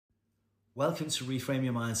Welcome to Reframe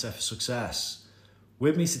Your Mindset for Success.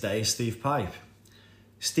 With me today is Steve Pipe.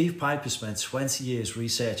 Steve Pipe has spent 20 years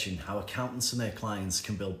researching how accountants and their clients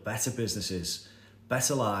can build better businesses,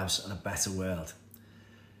 better lives, and a better world.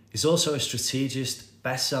 He's also a strategist,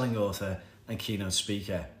 best-selling author, and keynote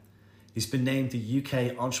speaker. He's been named the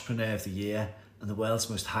UK Entrepreneur of the Year and the world's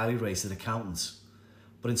most highly rated accountant.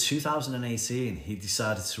 But in 2018, he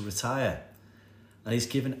decided to retire, and he's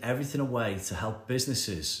given everything away to help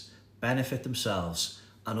businesses benefit themselves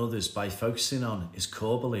and others by focusing on his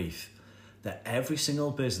core belief that every single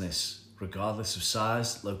business, regardless of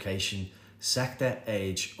size, location, sector,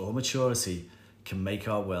 age, or maturity, can make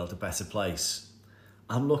our world a better place.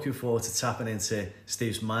 I'm looking forward to tapping into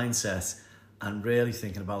Steve's mindset and really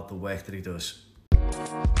thinking about the work that he does.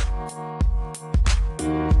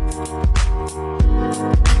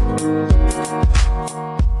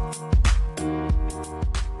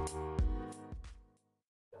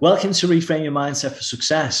 Welcome to Reframe Your Mindset for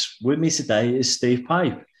Success. With me today is Steve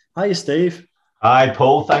Pipe. Hiya, Steve. Hi,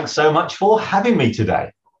 Paul. Thanks so much for having me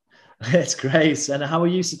today. It's great. And how are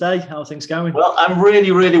you today? How are things going? Well, I'm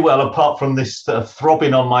really well, apart from this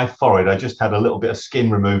throbbing on my forehead. I just had a little bit of skin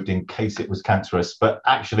removed in case it was cancerous, but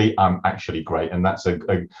actually, I'm actually great. And that's a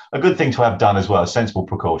good thing to have done as well, a sensible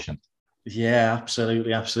precaution. Yeah,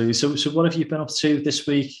 absolutely. So what have you been up to this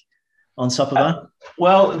week on top of that?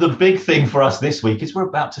 Well, the big thing for us this week is we're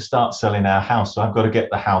about to start selling our house. So I've got to get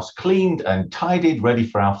the house cleaned and tidied, ready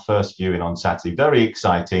for our first viewing on Saturday. Very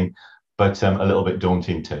exciting, but a little bit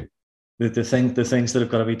daunting too. The things that have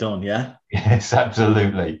got to be done, yeah? Yes,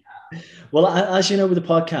 absolutely. Well, as you know, with the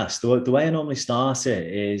podcast, the way I normally start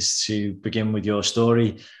it is to begin with your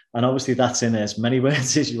story. And obviously that's in as many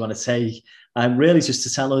words as you want to take. And really just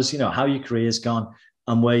to tell us, how your career's gone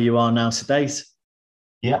and where you are now to date.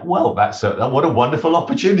 Yeah, well, that's what a wonderful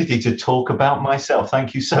opportunity to talk about myself.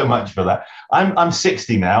 Thank you so much for that. I'm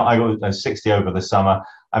 60 now. I was 60 over the summer.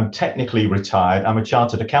 I'm technically retired. I'm a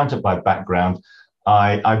chartered accountant by background.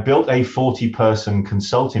 I built a 40-person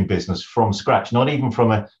consulting business from scratch, not even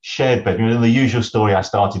from a shared bedroom. In the usual story, I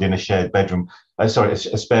started in a shared bedroom. A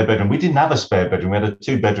spare bedroom. We didn't have a spare bedroom. We had a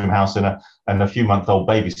 2-bedroom house and a few-month-old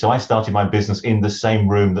baby. So I started my business in the same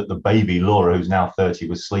room that the baby, Laura, who's now 30,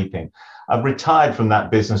 was sleeping. I've retired from that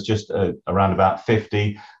business just around about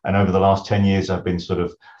 50. And over the last 10 years, I've been sort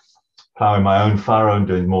of plowing my own furrow and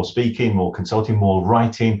doing more speaking, more consulting, more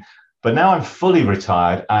writing. But now I'm fully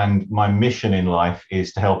retired, and my mission in life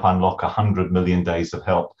is to help unlock 100 million days of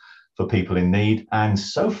help for people in need. And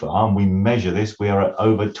so far, and we measure this, we are at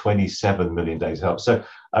over 27 million days of help. So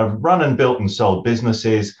I've run and built and sold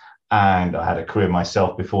businesses, and I had a career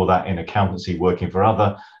myself before that in accountancy, working for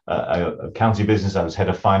other accounting business. I was head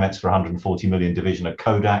of finance for 140 million division at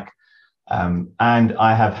Kodak. And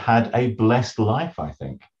I have had a blessed life, I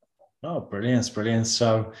think. Oh, brilliant.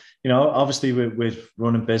 So, obviously with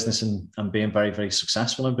running business and being very, very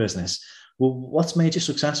successful in business, well, what's made you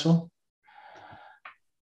successful?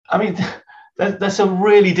 I mean, that's a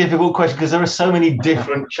really difficult question because there are so many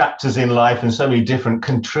different chapters in life and so many different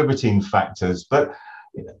contributing factors. But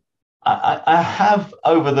I have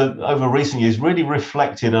over recent years really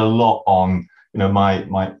reflected a lot on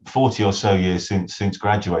my 40 or so years since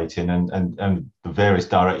graduating and the various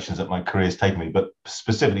directions that my career has taken me, but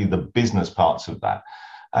specifically the business parts of that.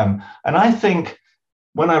 And I think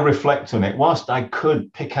when I reflect on it, whilst I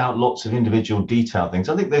could pick out lots of individual detail things,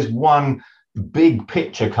 I think there's one big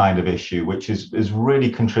picture kind of issue which has really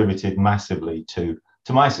contributed massively to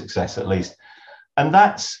my success, at least. And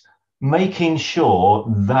that's making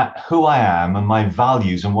sure that who I am and my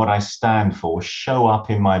values and what I stand for show up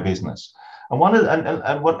in my business. And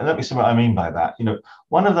let me say what I mean by that.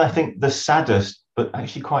 One of I think the saddest, but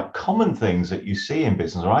actually quite common things that you see in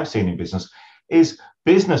business, or I've seen in business, is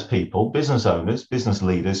business people, business owners, business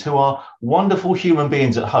leaders who are wonderful human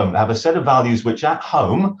beings at home, have a set of values which at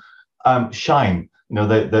home shine.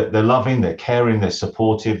 They're loving, they're caring, they're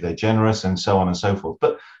supportive, they're generous, and so on and so forth.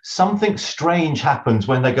 But something strange happens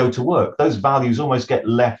when they go to work. Those values almost get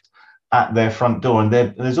left at their front door, and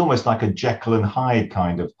there's almost like a Jekyll and Hyde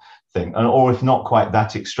kind of thing, or if not quite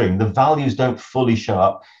that extreme, the values don't fully show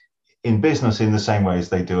up in business in the same way as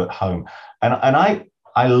they do at home. And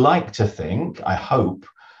I like to think, I hope,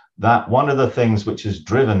 that one of the things which has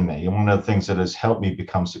driven me and one of the things that has helped me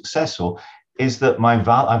become successful is that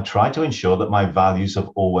I've tried to ensure that my values have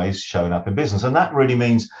always shown up in business. And that really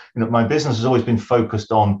means, my business has always been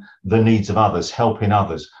focused on the needs of others, helping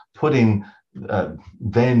others, putting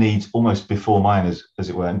their needs almost before mine, as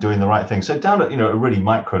it were, and doing the right thing. So down at a really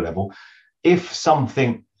micro level, if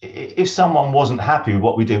someone wasn't happy with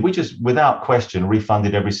what we did, we just without question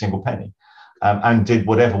refunded every single penny. and did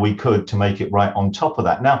whatever we could to make it right on top of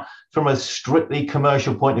that. Now, from a strictly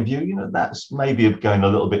commercial point of view, that's maybe going a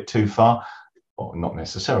little bit too far. Well, not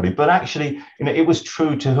necessarily, but actually, it was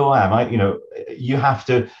true to who I am. You have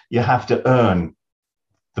to earn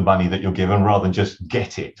the money that you're given rather than just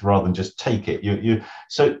get it, rather than just take it.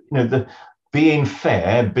 The being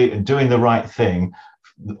fair, doing the right thing,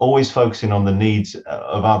 always focusing on the needs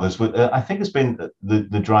of others, I think has been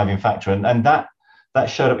the driving factor, and that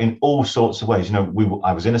showed up in all sorts of ways.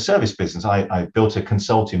 I was in a service business. I built a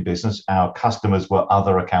consulting business. Our customers were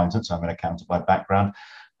other accountants. I'm an accountant by background.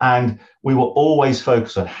 And we were always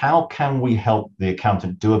focused on how can we help the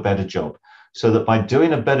accountant do a better job, so that by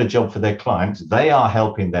doing a better job for their clients, they are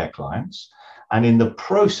helping their clients. And in the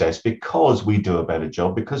process, because we do a better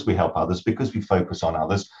job, because we help others, because we focus on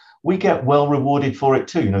others, we get well rewarded for it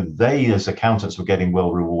too. They as accountants were getting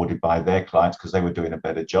well rewarded by their clients because they were doing a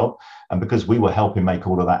better job. And because we were helping make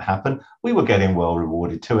all of that happen, we were getting well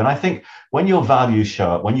rewarded too. And I think when your values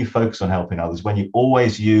show up, when you focus on helping others, when you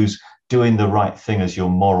always use doing the right thing as your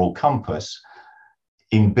moral compass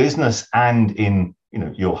in business and in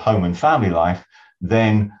your home and family life,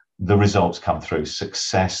 then the results come through.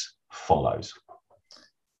 Success follows.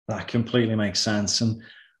 That completely makes sense. And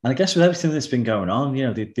I guess with everything that's been going on,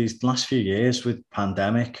 these last few years with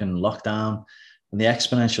pandemic and lockdown and the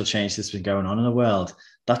exponential change that's been going on in the world,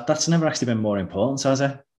 that's never actually been more important, has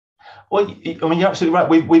it? Well, you're absolutely right.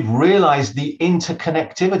 We've realized the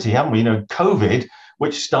interconnectivity, haven't we? COVID,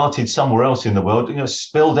 which started somewhere else in the world,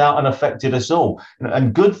 spilled out and affected us all.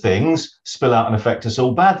 And good things spill out and affect us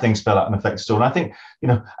all. Bad things spill out and affect us all. And I think,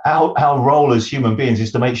 our role as human beings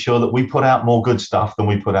is to make sure that we put out more good stuff than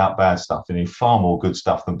we put out bad stuff, far more good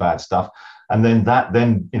stuff than bad stuff. And then that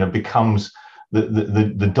becomes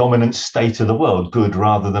the dominant state of the world, good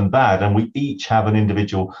rather than bad. And we each have an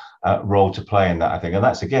individual role to play in that, I think. And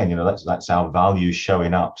that's, again, that's our values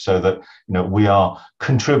showing up, so that, we are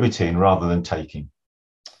contributing rather than taking.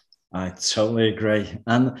 I totally agree.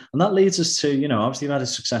 And that leads us to, obviously you've had a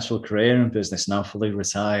successful career in business, now fully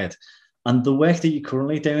retired, and the work that you're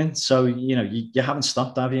currently doing. So, you haven't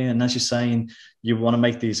stopped, have you? And as you're saying, you want to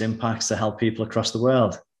make these impacts to help people across the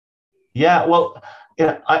world. Yeah, well,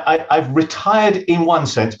 I've retired in one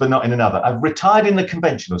sense, but not in another. I've retired in the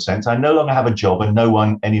conventional sense. I no longer have a job and no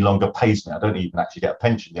one any longer pays me. I don't even actually get a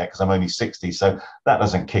pension yet because I'm only 60. So that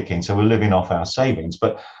doesn't kick in. So we're living off our savings.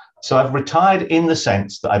 So I've retired in the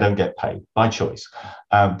sense that I don't get paid by choice,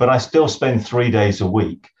 but I still spend 3 days a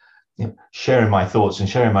week sharing my thoughts and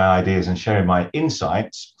sharing my ideas and sharing my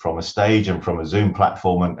insights from a stage and from a Zoom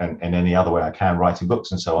platform and any other way I can, writing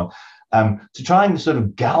books and so on, to try and sort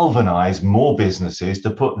of galvanize more businesses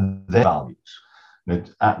to put their values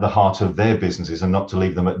at the heart of their businesses and not to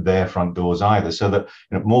leave them at their front doors either, so that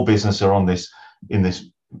more businesses are in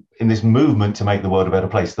this movement to make the world a better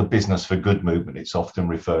place, the business for good movement, it's often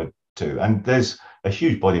referred to. And there's a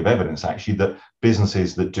huge body of evidence actually that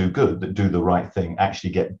businesses that do good, that do the right thing,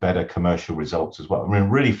 actually get better commercial results as well. I mean, a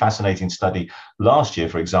really fascinating study last year,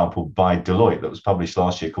 for example, by Deloitte that was published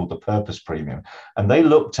last year called the Purpose Premium. And they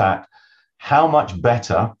looked at how much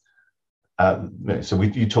better so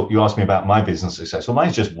you asked me about my business success. Well,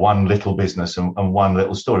 mine's just one little business and one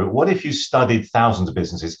little story. But what if you studied thousands of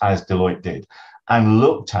businesses, as Deloitte did, and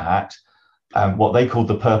looked at what they called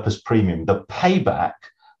the Purpose Premium, the payback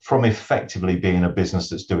from effectively being a business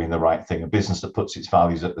that's doing the right thing, a business that puts its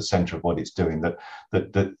values at the center of what it's doing,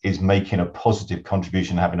 that is making a positive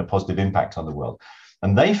contribution, having a positive impact on the world.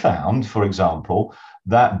 And they found, for example,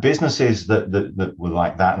 that businesses that were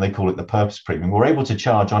like that, and they call it the Purpose Premium, were able to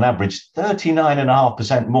charge on average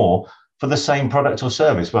 39.5% more for the same product or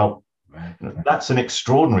service. Well, that's an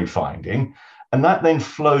extraordinary finding. And that then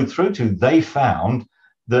flowed through to, they found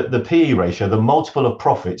that the PE ratio, the multiple of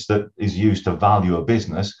profits that is used to value a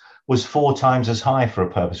business, was 4 times as high for a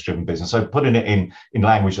purpose-driven business. So putting it in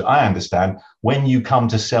language that I understand, when you come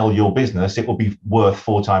to sell your business, it will be worth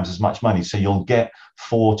 4 times as much money. So you'll get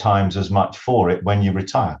 4 times as much for it when you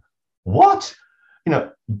retire. What?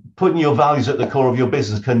 Putting your values at the core of your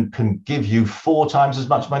business can give you 4 times as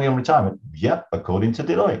much money on retirement. Yep, according to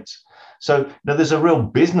Deloitte. So there's a real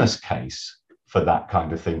business case for that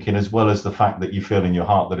kind of thinking, as well as the fact that you feel in your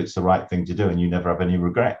heart that it's the right thing to do and you never have any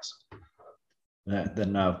regrets.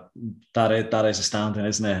 No, that is astounding,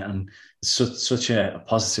 isn't it? And such a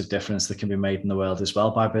positive difference that can be made in the world as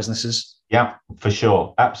well by businesses. Yeah, for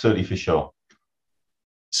sure. Absolutely, for sure.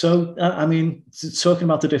 So, I mean, talking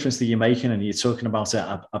about the difference that you're making, and you're talking about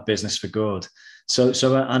a business for good. So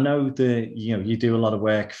I know that you do a lot of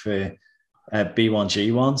work for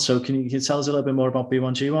B1G1. So can you tell us a little bit more about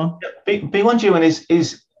B1G1? Yeah, B1G1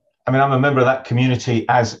 is I mean, I'm a member of that community,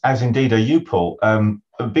 as indeed are you, Paul.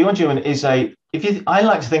 B1G1 is I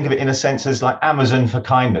like to think of it in a sense as like Amazon for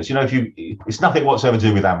kindness. You know, it's nothing whatsoever to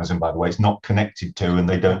do with Amazon, by the way. It's not connected to, and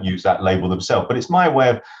they don't use that label themselves. But it's my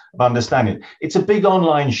way of understanding it. It's a big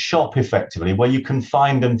online shop, effectively, where you can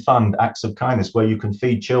find and fund acts of kindness, where you can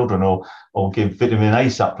feed children or give vitamin A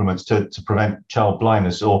supplements to prevent child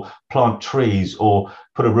blindness, or plant trees, or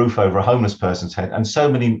put a roof over a homeless person's head, and so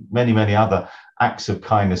many other acts of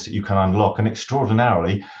kindness that you can unlock. And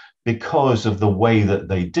extraordinarily, because of the way that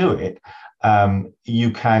they do it, you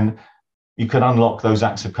can unlock those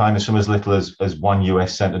acts of kindness from as little as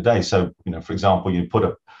 $1 a day. So, you know, for example, you put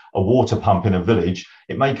a water pump in a village,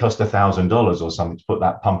 it may cost $1,000 or something to put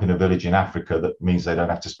that pump in a village in Africa. That means they don't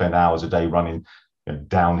have to spend hours a day running, you know,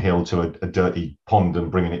 downhill to a dirty pond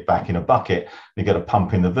and bringing it back in a bucket. They get a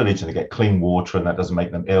pump in the village and they get clean water, and that doesn't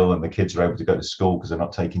make them ill, and the kids are able to go to school because they're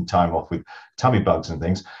not taking time off with tummy bugs and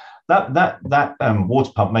things. That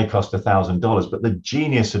water pump may cost $1,000, but the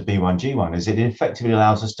genius of B1G1 is it effectively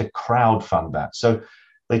allows us to crowdfund that. So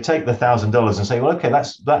they take the $1,000 and say, well, okay,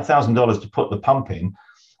 that's that $1,000 to put the pump in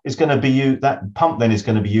is going to be used. That pump then is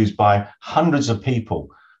going to be used by hundreds of people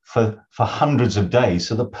for hundreds of days.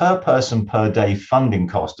 So the per person per day funding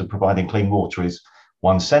cost of providing clean water is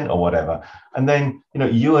 1 cent or whatever. And then, you know,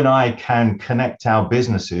 you and I can connect our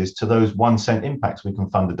businesses to those 1 cent impacts. We can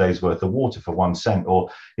fund a day's worth of water for 1 cent, or,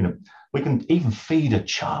 you know, we can even feed a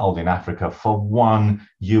child in Africa for $1.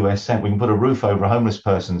 We can put a roof over a homeless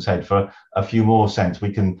person's head for a few more cents.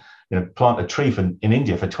 We can, you know, plant a tree in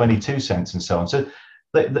India for 22 cents and so on. So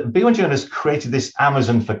the B1G1 has created this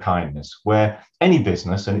Amazon for kindness, where any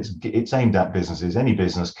business, and it's aimed at businesses, any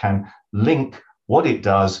business can link what it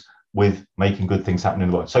does with making good things happen in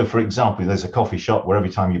the world. So, for example, there's a coffee shop where every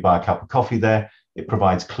time you buy a cup of coffee there, it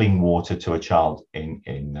provides clean water to a child in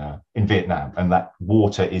Vietnam, and that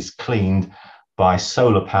water is cleaned by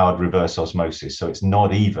solar-powered reverse osmosis. So it's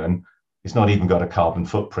not even got a carbon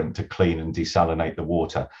footprint to clean and desalinate the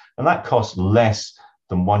water, and that costs less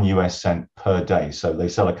than $1 per day. So they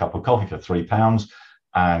sell a cup of coffee for £3,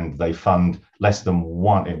 and they fund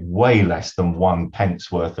way less than 1 pence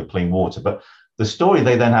worth of clean water. But the story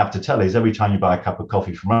they then have to tell is every time you buy a cup of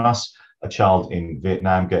coffee from us, a child in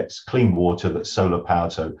Vietnam gets clean water that's solar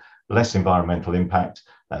powered, so less environmental impact,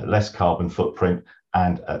 less carbon footprint,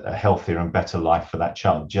 and a healthier and better life for that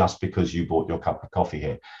child, just because you bought your cup of coffee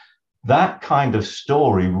here. That kind of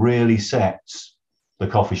story really sets the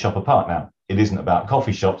coffee shop apart. Now, it isn't about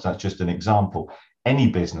coffee shops, that's just an example. Any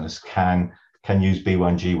business can use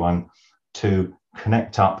B1G1 to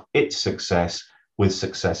connect up its success with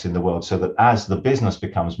success in the world, so that as the business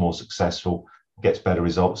becomes more successful, gets better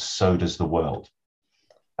results, so does the world.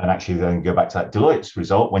 And actually then go back to that Deloitte's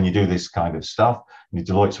result, when you do this kind of stuff,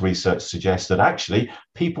 Deloitte's research suggests that actually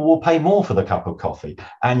people will pay more for the cup of coffee,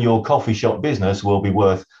 and your coffee shop business will be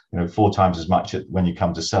worth, you know, 4 times as much when you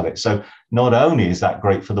come to sell it. So not only is that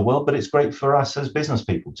great for the world, but it's great for us as business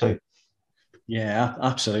people too. Yeah,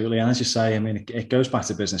 absolutely. And as you say, I mean, it goes back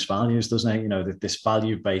to business values, doesn't it? You know, this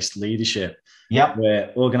value-based leadership,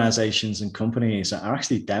 where organizations and companies are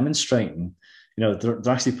actually demonstrating, you know,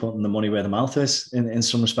 they're actually putting the money where the mouth is in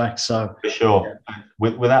some respects. So for sure,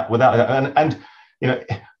 without, and you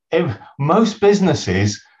know, most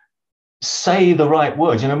businesses say the right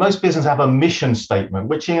words. You know, most businesses have a mission statement,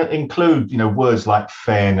 which include, you know, words like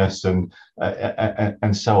fairness and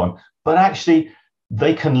so on. But actually,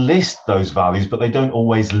 they can list those values, but they don't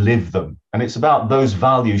always live them. And it's about those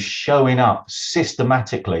values showing up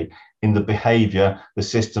systematically in the behavior, the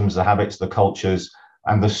systems, the habits, the cultures,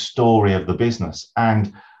 and the story of the business.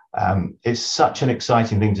 And it's such an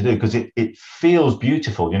exciting thing to do, because it feels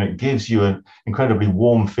beautiful. You know, it gives you an incredibly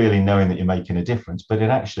warm feeling knowing that you're making a difference, but it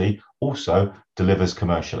actually also delivers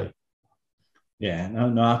commercially. Yeah,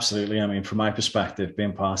 no, absolutely. I mean, from my perspective,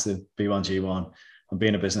 being part of B1G1 and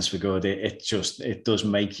being a business for good, it does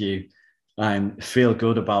make you feel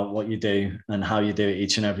good about what you do and how you do it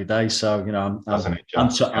each and every day. So, you know, I'm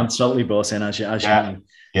totally bought in, as you know.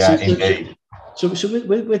 Yeah, indeed. So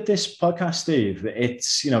with this podcast, Steve,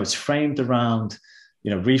 it's, you know, it's framed around, you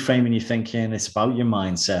know, reframing your thinking. It's about your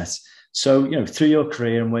mindset. So, you know, through your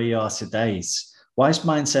career and where you are today, why has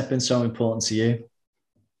mindset been so important to you?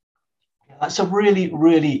 That's a really,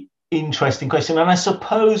 really interesting question. And I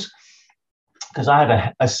suppose, because I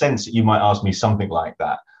had a sense that you might ask me something like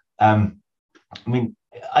that. I mean,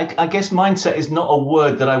 I guess mindset is not a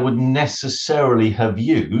word that I would necessarily have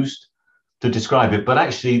used to describe it, but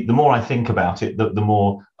actually, the more I think about it, the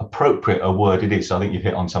more appropriate a word it is. So I think you've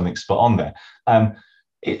hit on something spot on there.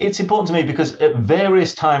 It's important to me because at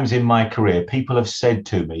various times in my career, people have said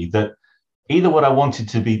to me that either what I wanted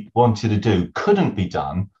to do couldn't be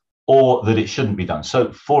done, or that it shouldn't be done.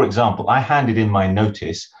 So, for example, I handed in my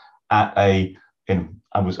notice at I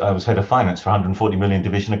was head of finance for 140 million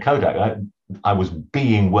division of Kodak. I was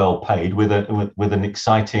being well paid with an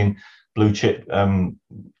exciting blue chip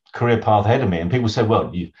career path ahead of me, and people said,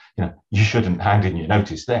 "Well, you shouldn't hand in your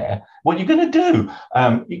notice there. What are you going to do?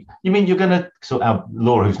 You mean you're going to?" So our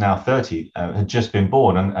Laura, who's now 30, had just been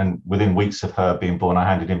born, and within weeks of her being born, I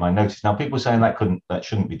handed in my notice. Now people were saying that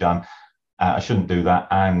shouldn't be done. I shouldn't do that,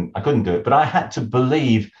 and I couldn't do it. But I had to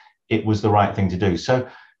believe it was the right thing to do. So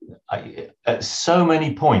at so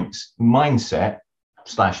many points, mindset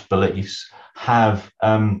 / beliefs have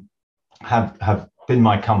been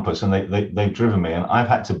my compass, and they've driven me, and I've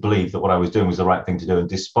had to believe that what I was doing was the right thing to do,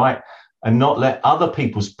 and not let other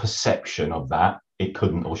people's perception of that it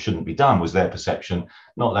couldn't or shouldn't be done was their perception,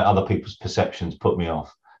 not let other people's perceptions put me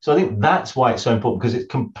off. So I think that's why it's so important, because it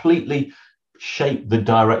completely shaped the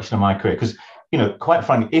direction of my career. Because quite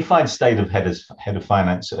frankly, if I'd stayed head of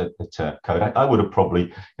finance at Kodak, I would have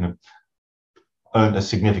probably earned a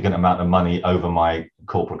significant amount of money over my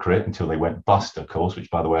corporate career until they went bust, of course,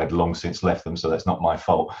 which, by the way, I'd long since left them, so that's not my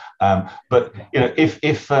fault. But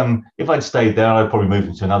if I'd stayed there, I'd probably moved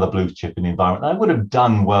into another blue chip in the environment. I would have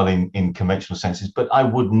done well in conventional senses, but I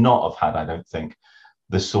would not have had, I don't think,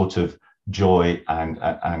 the sort of joy and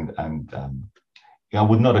I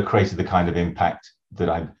would not have created the kind of impact that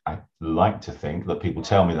I like to think that people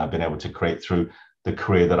tell me that I've been able to create through the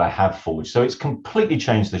career that I have forged. So it's completely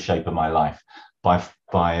changed the shape of my life by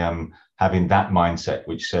having that mindset,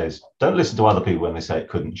 which says, don't listen to other people when they say it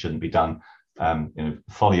shouldn't be done.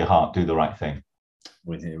 Follow your heart, do the right thing.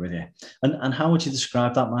 With you. And how would you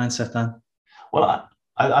describe that mindset then? Well,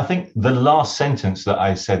 I think the last sentence that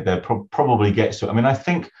I said there probably gets to it. I mean, I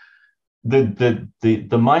think the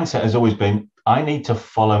mindset has always been, I need to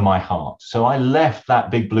follow my heart. So I left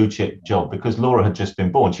that big blue chip job because Laura had just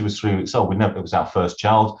been born. She was 3 weeks old. It was our first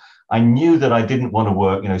child. I knew that I didn't want to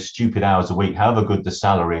work, stupid hours a week, however good the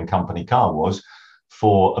salary and company car was,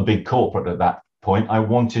 for a big corporate at that point. I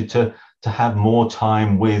wanted to have more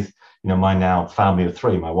time with, my now family of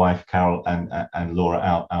 3, my wife, Carol, and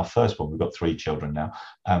Laura, our firstborn. We've got 3 children now.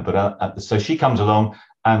 So she comes along,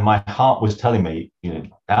 and my heart was telling me,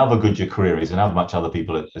 however good your career is and how much other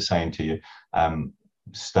people are saying to you,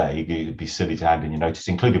 stay, it'd be silly to hand in your notice,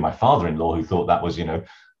 including my father-in-law, who thought that was,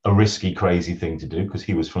 a risky, crazy thing to do because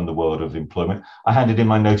he was from the world of employment. I handed in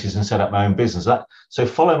my notice and set up my own business. So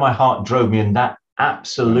follow my heart drove me in that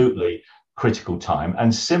absolutely critical time.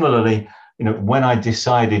 And similarly, when I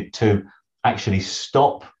decided to actually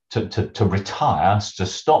stop, to retire, to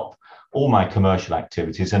stop all my commercial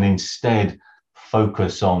activities and instead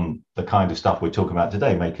focus on the kind of stuff we're talking about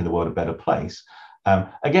today, making the world a better place.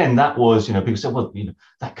 Again, that was, people said, well,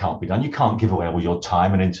 that can't be done. You can't give away all your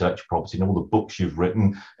time and intellectual property and all the books you've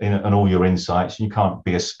written and all your insights. You can't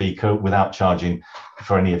be a speaker without charging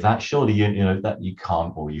for any of that. Surely, that you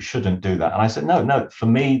can't or you shouldn't do that. And I said, no, for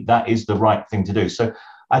me, that is the right thing to do. So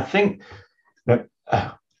I think that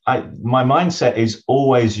my mindset is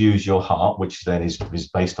always use your heart, which then is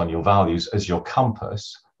based on your values, as your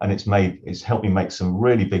compass. And it's helped me make some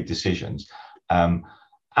really big decisions.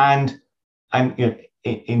 And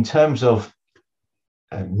in terms of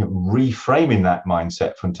reframing that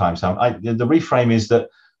mindset from time to time, the reframe is that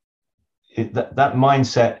that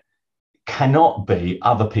mindset cannot be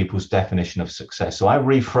other people's definition of success. So I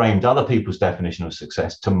reframed other people's definition of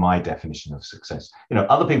success to my definition of success.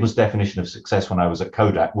 Other people's definition of success when I was at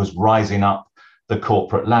Kodak was rising up the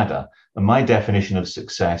corporate ladder. And my definition of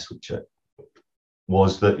success, which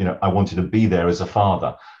was that, I wanted to be there as a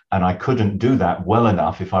father. And I couldn't do that well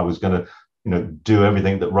enough if I was going to do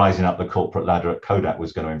everything that rising up the corporate ladder at Kodak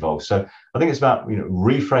was going to involve. So I think it's about,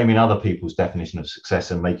 reframing other people's definition of success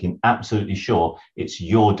and making absolutely sure it's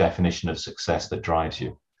your definition of success that drives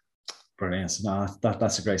you. Brilliant. No,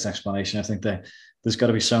 that's a great explanation. I think that there's got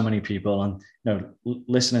to be so many people, and,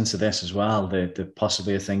 listening to this as well, they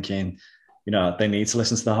possibly are thinking, they need to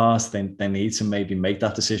listen to the heart. They need to maybe make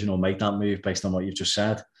that decision or make that move based on what you've just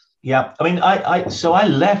said. Yeah. I mean, so I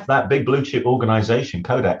left that big blue chip organization,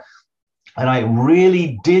 Kodak, and I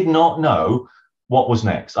really did not know what was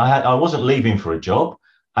next. I wasn't leaving for a job.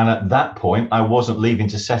 And at that point, I wasn't leaving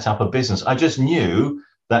to set up a business. I just knew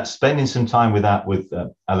that spending some time with our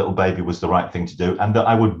little baby was the right thing to do, and that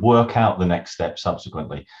I would work out the next step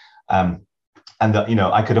subsequently. And that,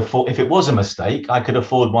 I could afford, if it was a mistake, I could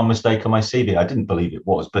afford one mistake on my CV. I didn't believe it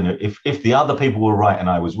was, but if the other people were right and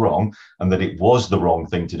I was wrong, and that it was the wrong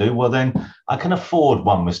thing to do, well, then I can afford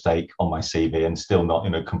one mistake on my CV and still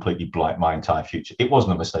not, completely blight my entire future. It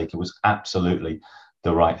wasn't a mistake. It was absolutely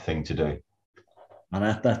the right thing to do. And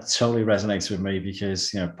that totally resonates with me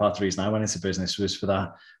because, part of the reason I went into business was for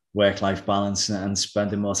that work-life balance and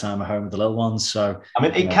spending more time at home with the little ones. So, I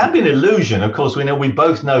mean, it can be an illusion. Of course, we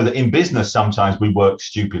both know that in business, sometimes we work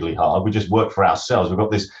stupidly hard. We just work for ourselves. We've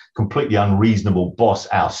got this completely unreasonable boss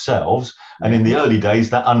ourselves. And in the early days,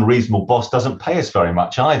 that unreasonable boss doesn't pay us very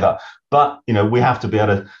much either. But, we have to be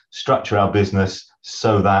able to structure our business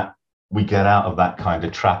so that we get out of that kind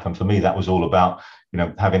of trap. And for me, that was all about,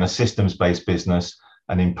 having a systems-based business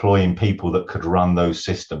and employing people that could run those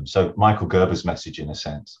systems. So Michael Gerber's message, in a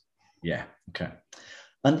sense. Yeah. Okay.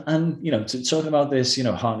 And talking about this,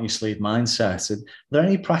 heart on your sleeve mindset, are there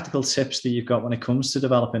any practical tips that you've got when it comes to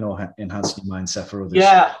developing or enhancing your mindset for others?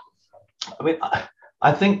 Yeah. I mean,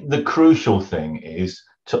 I think the crucial thing is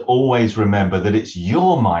to always remember that it's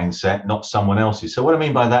your mindset, not someone else's. So what I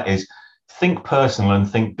mean by that is think personal and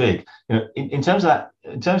think big. In terms of that,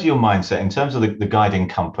 in terms of your mindset, in terms of the guiding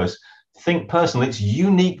compass, think personal. It's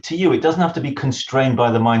unique to you. It doesn't have to be constrained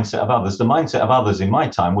by the mindset of others. The mindset of others in my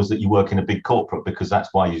time was that you work in a big corporate, because that's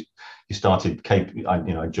why you started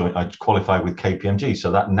I qualified with KPMG.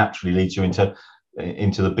 So that naturally leads you into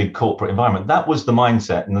the big corporate environment. That was the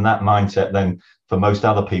mindset. And then that mindset then for most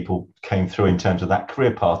other people came through in terms of that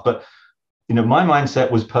career path. But my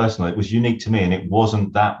mindset was personal. It was unique to me, and it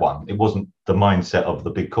wasn't that one. It wasn't the mindset of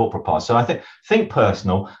the big corporate part. So I think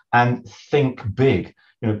personal and think big.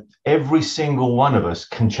 Every single one of us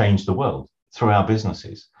can change the world through our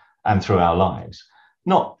businesses and through our lives.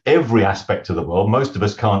 Not every aspect of the world. Most of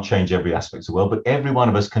us can't change every aspect of the world, but every one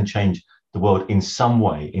of us can change the world in some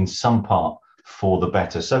way, in some part, for the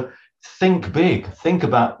better. So think big. Think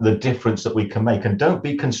about the difference that we can make, and don't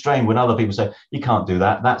be constrained when other people say, you can't do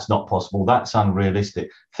that. That's not possible. That's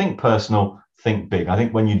unrealistic. Think personal, think big. I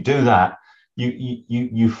think when you do that,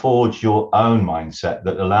 you forge your own mindset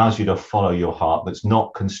that allows you to follow your heart, that's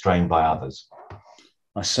not constrained by others.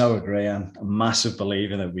 I so agree. I'm a massive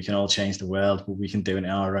believer that we can all change the world, but we can do it in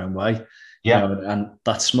our own way. Yeah. And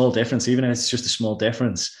that small difference, even if it's just a small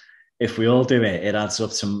difference, if we all do it, it adds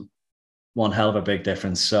up to one hell of a big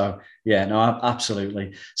difference. So yeah, no,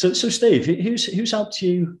 absolutely. So Steve, who's helped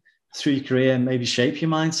you through your career and maybe shape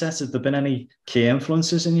your mindset? Have there been any key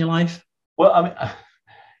influences in your life? Well, I mean,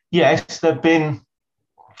 yes, there've been,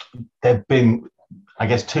 I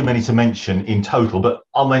guess, too many to mention in total, but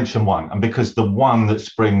I'll mention one. And because the one that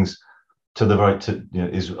springs to the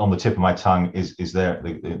is on the tip of my tongue is there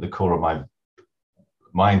at the core of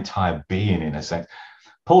my entire being, in a sense.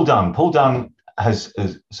 Paul Dunn. Paul Dunn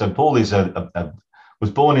Paul is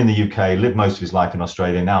was born in the UK, lived most of his life in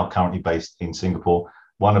Australia, now currently based in Singapore.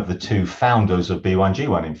 One of the two founders of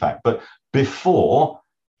B1G1, in fact. But before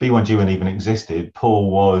B1G1 even existed,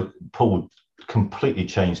 Paul completely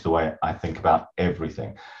changed the way I think about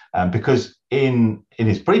everything. Because in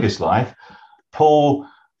his previous life, Paul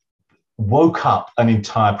woke up an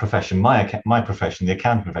entire profession, my profession, the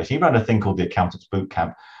accounting profession. He ran a thing called the Accountants Boot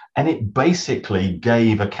Camp, and it basically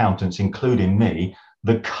gave accountants, including me,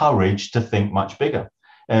 the courage to think much bigger.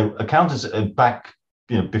 Accountants back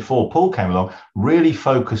before Paul came along really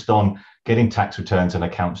focused on getting tax returns and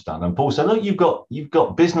accounts done. And Paul said, look, you've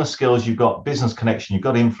got business skills, you've got business connection, you've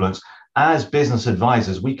got influence. As business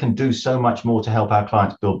advisors, we can do so much more to help our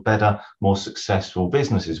clients build better, more successful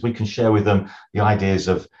businesses. We can share with them the ideas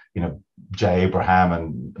of, Jay Abraham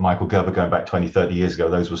and Michael Gerber going back 20, 30 years ago.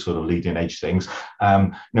 Those were sort of leading edge things.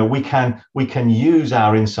 We can use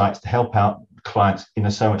our insights to help out clients in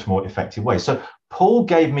a so much more effective way. So Paul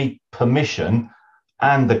gave me permission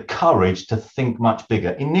and the courage to think much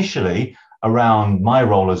bigger, initially around my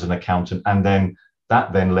role as an accountant, and then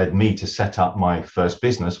that led me to set up my first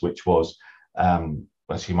business, which was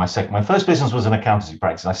my first business was an accountancy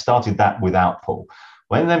practice. I started that without Paul.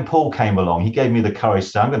 When then Paul came along, he gave me the courage to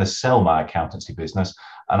say, I'm going to sell my accountancy business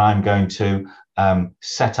and I'm going to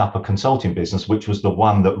set up a consulting business, which was the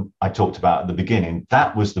one that I talked about at the beginning.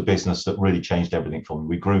 That was the business that really changed everything for me.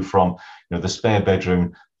 We grew from the spare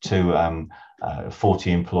bedroom to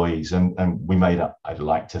 40 employees, and we made up, I'd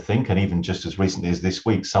like to think, and even just as recently as this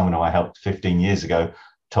week, someone who I helped 15 years ago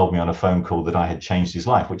told me on a phone call that I had changed his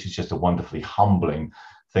life, which is just a wonderfully humbling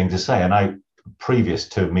thing to say. And previous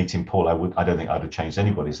to meeting Paul, I don't think I'd have changed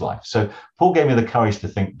anybody's life. So Paul gave me the courage to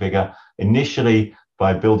think bigger, initially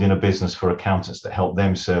by building a business for accountants that help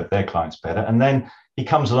them serve their clients better. And then he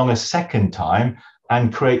comes along a second time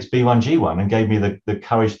and creates B1G1 and gave me the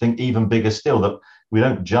courage to think even bigger still, that we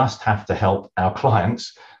don't just have to help our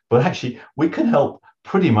clients, but actually we can help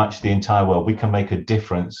pretty much the entire world. We can make a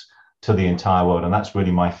difference to the entire world. And that's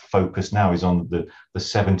really my focus now, is on the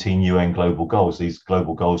 17 UN global goals, these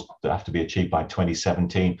global goals that have to be achieved by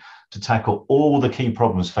 2017 to tackle all the key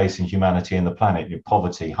problems facing humanity and the planet: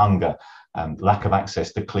 poverty, hunger, lack of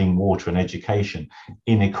access to clean water and education,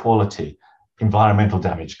 inequality, environmental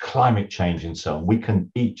damage, climate change, and so on. We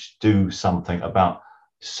can each do something about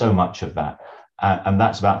so much of that. And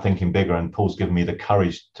that's about thinking bigger. And Paul's given me the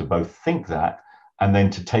courage to both think that, and then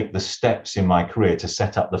to take the steps in my career to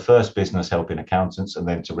set up the first business helping accountants, and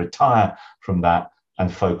then to retire from that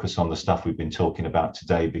and focus on the stuff we've been talking about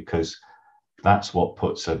today, because that's what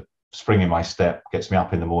puts a spring in my step, gets me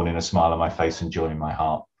up in the morning, a smile on my face and joy in my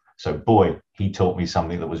heart. So boy, he taught me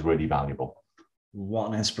something that was really valuable. What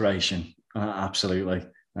an inspiration. Absolutely.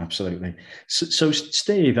 So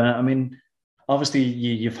Steve, I mean, obviously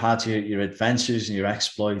you've had your adventures and your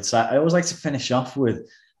exploits. I always like to finish off with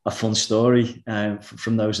a fun story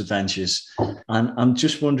from those adventures. And I'm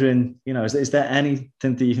just wondering, is there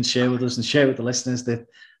anything that you can share with us and share with the listeners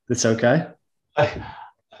that's okay?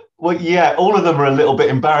 Well, yeah, all of them are a little bit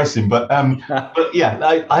embarrassing, but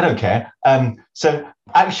yeah, I don't care. So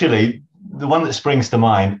actually, the one that springs to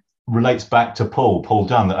mind relates back to Paul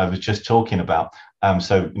Dunn, that I was just talking about.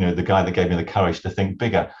 So, the guy that gave me the courage to think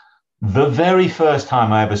bigger. The very first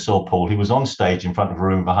time I ever saw Paul, he was on stage in front of a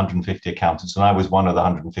room of 150 accountants, and I was one of the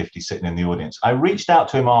 150 sitting in the audience. I reached out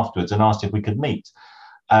to him afterwards and asked if we could meet,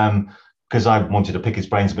 because I wanted to pick his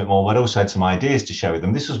brains a bit more, but I also had some ideas to share with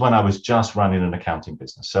him. This was when I was just running an accounting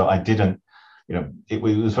business. So I didn't, it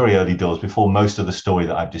was very early doors, before most of the story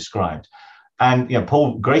that I've described. And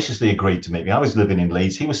Paul graciously agreed to meet me. I was living in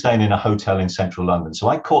Leeds. He was staying in a hotel in central London. So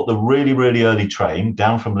I caught the really, really early train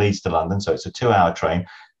down from Leeds to London. So it's a 2-hour train.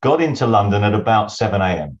 Got into London at about 7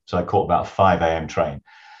 a.m. So I caught about a 5 a.m. train.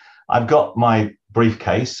 I've got my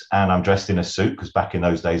briefcase and I'm dressed in a suit, because back in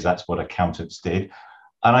those days, that's what accountants did.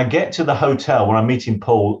 And I get to the hotel where I'm meeting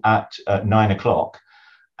Paul at 9 o'clock.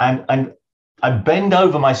 And I bend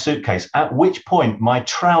over my suitcase, at which point my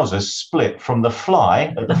trousers split from the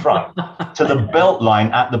fly at the front to the belt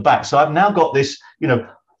line at the back. So I've now got this,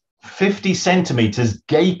 50 centimeters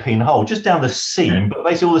gaping hole just down the seam, but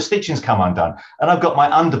basically all the stitching's come undone. And I've got my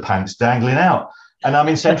underpants dangling out. And I'm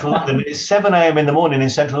in central London. It's 7 a.m. in the morning in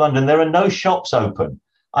central London. There are no shops open.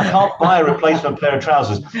 I can't buy a replacement pair of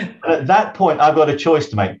trousers. And at that point, I've got a choice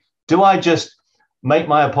to make. Do I just make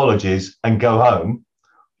my apologies and go home?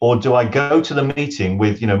 Or do I go to the meeting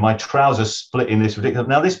with, my trousers split in this ridiculous...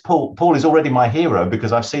 Now, this Paul is already my hero,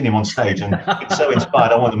 because I've seen him on stage and it's so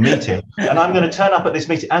inspired. I want to meet him. And I'm going to turn up at this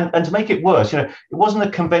meeting. And to make it worse, it wasn't a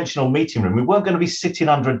conventional meeting room. We weren't going to be sitting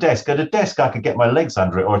under a desk. At a desk, I could get my legs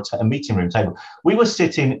under it, or a meeting room table. We were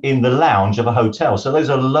sitting in the lounge of a hotel. So those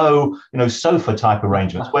are low, sofa type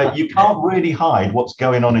arrangements where you can't really hide what's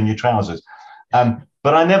going on in your trousers.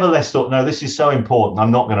 But I nevertheless thought, no, this is so important. I'm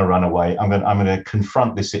not going to run away. I'm going to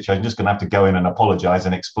confront this situation. I'm just going to have to go in and apologize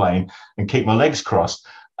and explain and keep my legs crossed.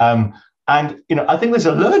 And, I think there's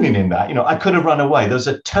a learning in that. I could have run away. There's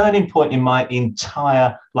a turning point in my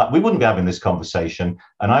entire life. We wouldn't be having this conversation,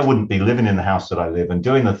 and I wouldn't be living in the house that I live and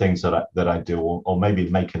doing the things that I do, or maybe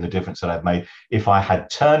making the difference that I've made, if I had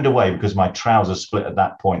turned away because my trousers split at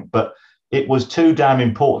that point. But it was too damn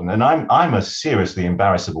important. And I'm a seriously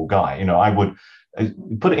embarrassable guy. I would...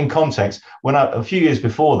 Put it in context, a few years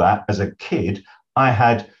before that, as a kid, I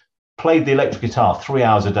had played the electric guitar 3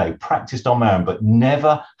 hours a day, practiced on my own, but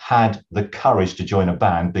never had the courage to join a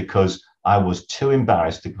band because I was too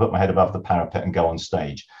embarrassed to put my head above the parapet and go on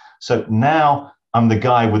stage. So now I'm the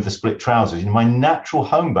guy with the split trousers. My natural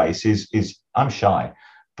home base is I'm shy,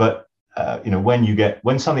 but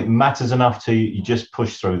when something matters enough to you, you just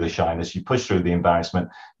push through the shyness, you push through the embarrassment,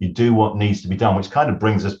 you do what needs to be done, which kind of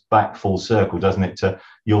brings us back full circle, doesn't it, to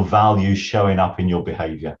your values showing up in your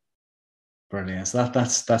behavior. Brilliant.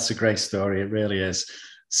 That's a great story. It really is.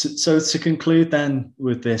 So to conclude then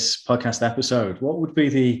with this podcast episode, what would be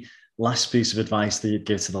the last piece of advice that you'd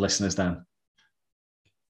give to the listeners then?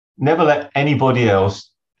 Never let anybody else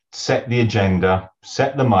set the agenda,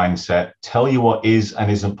 set the mindset, tell you what is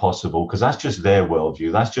and isn't possible, because that's just their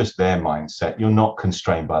worldview. That's just their mindset. You're not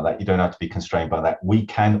constrained by that. You don't have to be constrained by that. We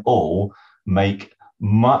can all make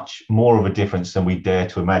much more of a difference than we dare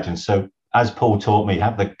to imagine. So as Paul taught me,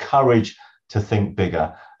 have the courage to think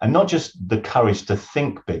bigger, and not just the courage to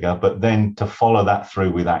think bigger, but then to follow that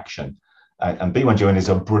through with action. And B1 is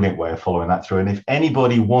a brilliant way of following that through. And if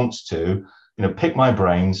anybody wants to, pick my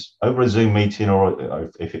brains over a Zoom meeting,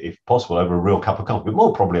 or if possible, over a real cup of coffee, but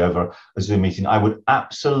more probably over a Zoom meeting, I would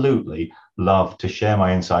absolutely love to share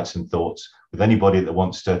my insights and thoughts with anybody that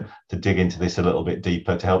wants to dig into this a little bit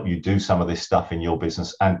deeper to help you do some of this stuff in your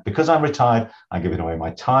business. And because I'm retired, I'm giving away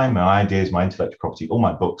my time, my ideas, my intellectual property, all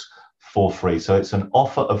my books for free. So it's an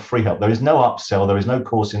offer of free help. There is no upsell. There is no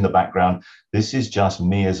course in the background. This is just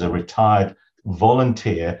me as a retired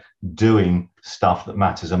volunteer doing stuff that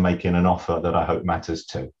matters and making an offer that I hope matters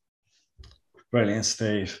too. Brilliant,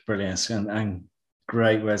 Steve. Brilliant. And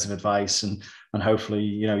great words of advice. And hopefully,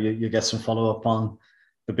 you get some follow-up on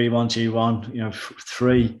the B1G1,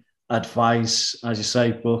 free advice, as you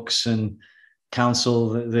say, books and counsel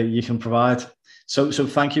that you can provide. So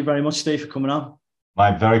thank you very much, Steve, for coming on.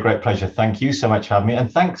 My very great pleasure. Thank you so much for having me. And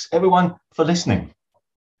thanks everyone for listening.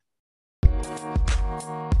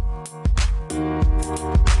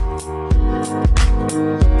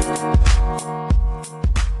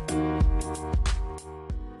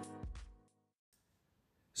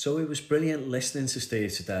 So it was brilliant listening to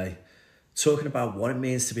Steve today, talking about what it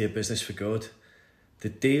means to be a business for good, the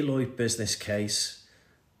Deloitte business case,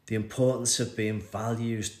 the importance of being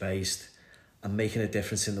values-based and making a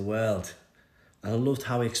difference in the world. And I loved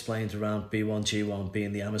how he explained around B1G1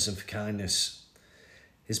 being the Amazon for kindness.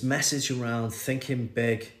 His message around thinking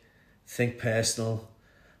big, think personal,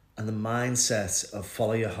 and the mindset of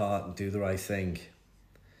follow your heart and do the right thing.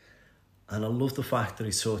 And I love the fact that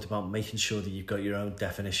he talked about making sure that you've got your own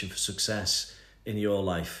definition for success in your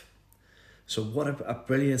life. So what a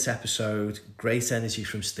brilliant episode, great energy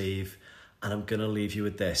from Steve, and I'm going to leave you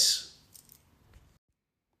with this.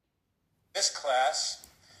 This class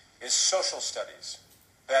is social studies.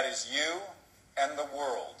 That is you and the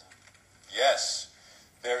world. Yes,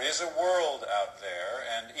 there is a world out there,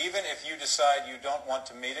 and even if you decide you don't want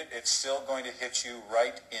to meet it, it's still going to hit you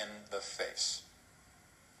right in the face.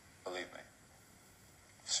 Believe me.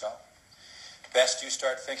 So, best you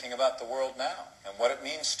start thinking about the world now and what it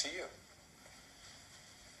means to you.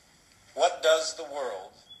 What does the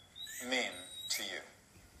world mean to you?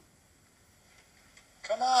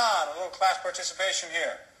 Come on, a little class participation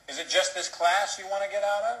here. Is it just this class you want to get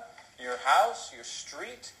out of? Your house, your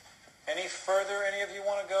street? Any further any of you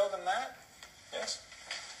want to go than that? Yes?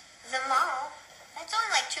 The mall. That's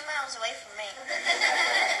only like 2 miles away from me.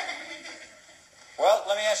 Well,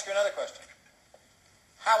 let me ask you another question.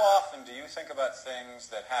 How often do you think about things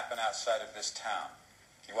that happen outside of this town?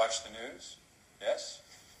 You watch the news? Yes?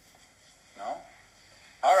 No?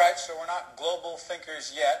 All right, so we're not global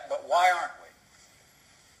thinkers yet, but why aren't we?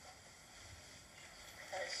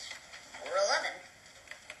 Because we're 11.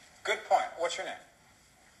 Good point. What's your name?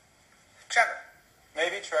 Trevor.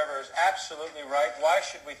 Maybe Trevor is absolutely right. Why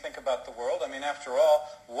should we think about the world? I mean, after all,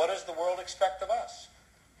 what does the world expect of us?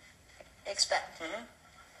 Expect. Mm-hmm.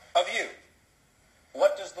 Of you.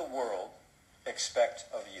 What does the world expect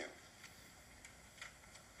of you?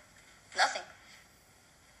 Nothing.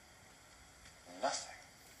 Nothing.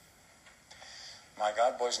 My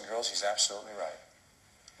God, boys and girls, he's absolutely right.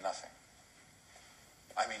 Nothing.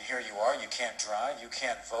 I mean, here you are, you can't drive, you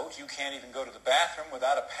can't vote, you can't even go to the bathroom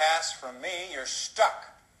without a pass from me. You're stuck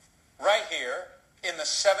right here in the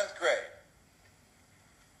 7th grade.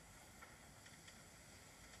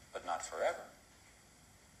 But not forever.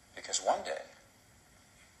 Because one day,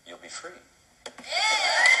 you'll be free. All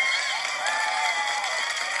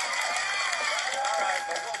right,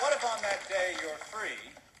 but what if on that day you're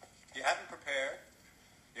free, you haven't prepared,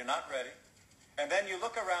 you're not ready, and then you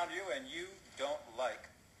look around you and you don't like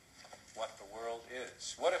what the world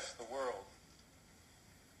is? What if the world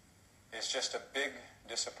is just a big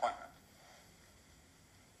disappointment?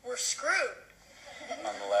 We're screwed.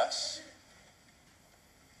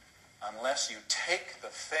 Unless you take the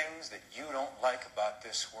things that you don't like about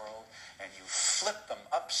this world and you flip them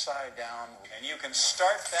upside down, and you can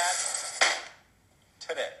start that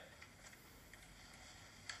today.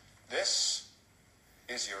 This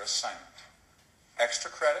is your assignment. Extra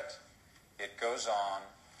credit, it goes on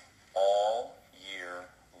all year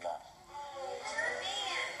long.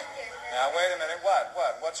 Now, wait a minute. What?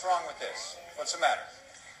 What's wrong with this? What's the matter?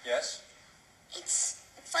 Yes? It's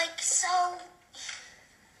like so...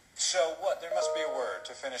 So what? There must be a word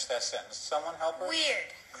to finish that sentence. Someone help her?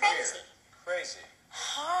 Weird. Crazy. Weird. Crazy.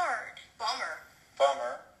 Hard. Bummer.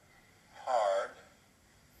 Bummer. Hard.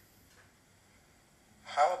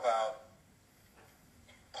 How about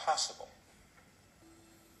possible?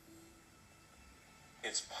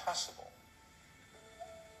 It's possible.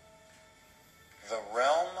 The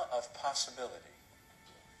realm of possibility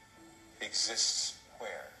exists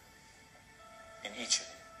where? In each of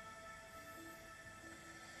you.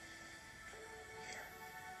 Here.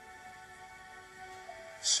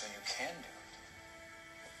 So you can do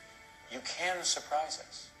it. You can surprise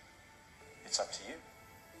us. It's up to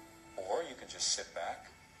you. Or you can just sit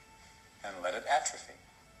back and let it atrophy.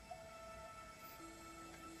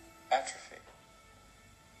 Atrophy.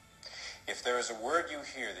 If there is a word you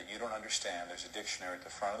hear that you don't understand, there's a dictionary at the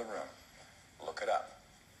front of the room. Look it up.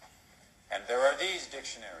 And there are these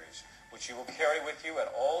dictionaries, which you will carry with you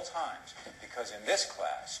at all times, because in this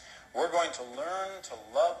class, we're going to learn to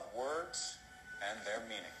love words and their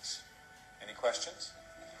meanings. Any questions?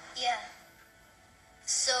 Yeah.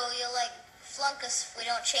 So you'll, like, flunk us if we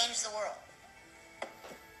don't change the world?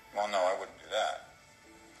 Well, no, I wouldn't do that.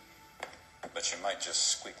 But you might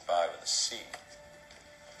just squeak by with a C.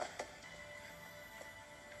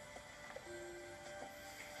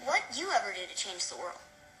 What you ever do to change the world?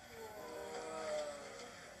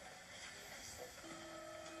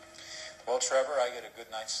 Well, Trevor, I get a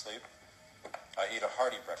good night's sleep. I eat a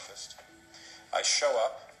hearty breakfast. I show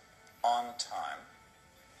up on time.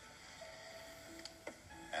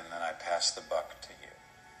 And then I pass the buck to you.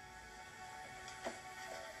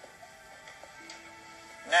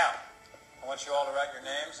 Now, I want you all to write your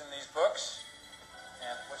names in these books.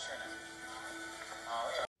 And what's your name?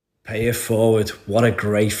 Oh, Pay It Forward, what a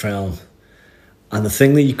great film. And the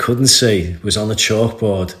thing that you couldn't see was on the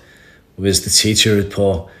chalkboard was the teacher had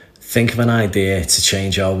put, think of an idea to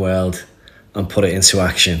change our world and put it into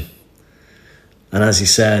action. And as he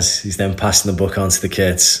says, he's then passing the book on to the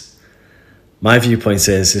kids. My viewpoint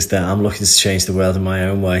is that I'm looking to change the world in my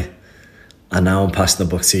own way. And now I'm passing the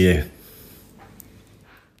book to you.